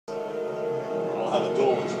the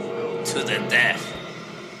duel was for real. To the death.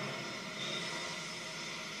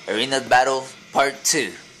 Arena Battle Part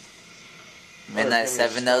 2. Midnight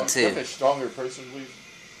 702. Give me a stronger person, please.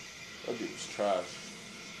 That dude was trash.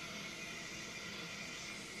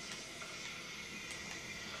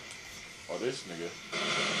 Oh, this nigga.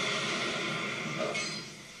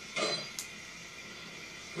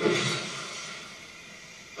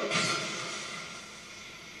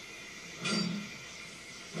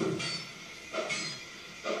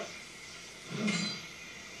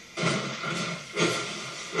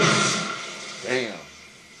 Damn.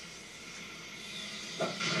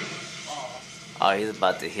 Oh, he's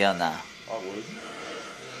about to heal now. I would.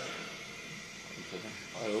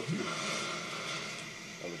 I hope you.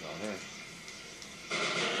 That was down there.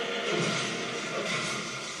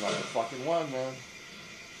 Not the fucking one, man.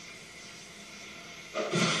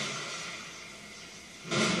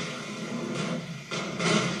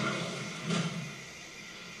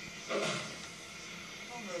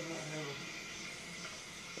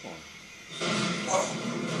 Come on.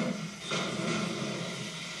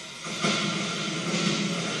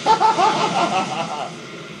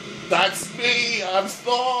 That's me! I'm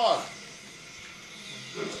Thor!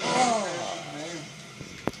 Oh.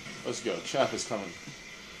 Let's go. Champ is coming.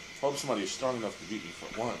 Hope somebody is strong enough to beat me for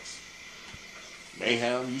once.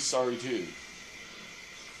 Mayhem, you sorry too.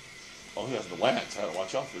 Oh, he has the lance. I gotta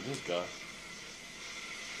watch out for this guy.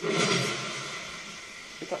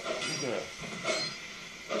 Get that nigga.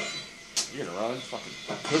 You're gonna run, fucking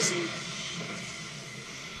pussy.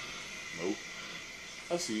 Nope.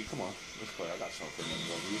 Let's see. Come on. Let's play. I got something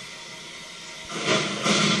for you.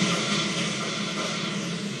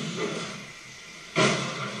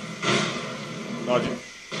 Dodge it.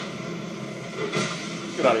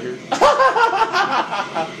 Get out of here.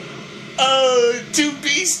 Oh, too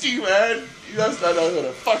beastie, man. That's not who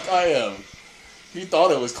the fuck I am. He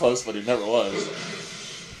thought it was close, but it never was.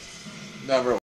 Never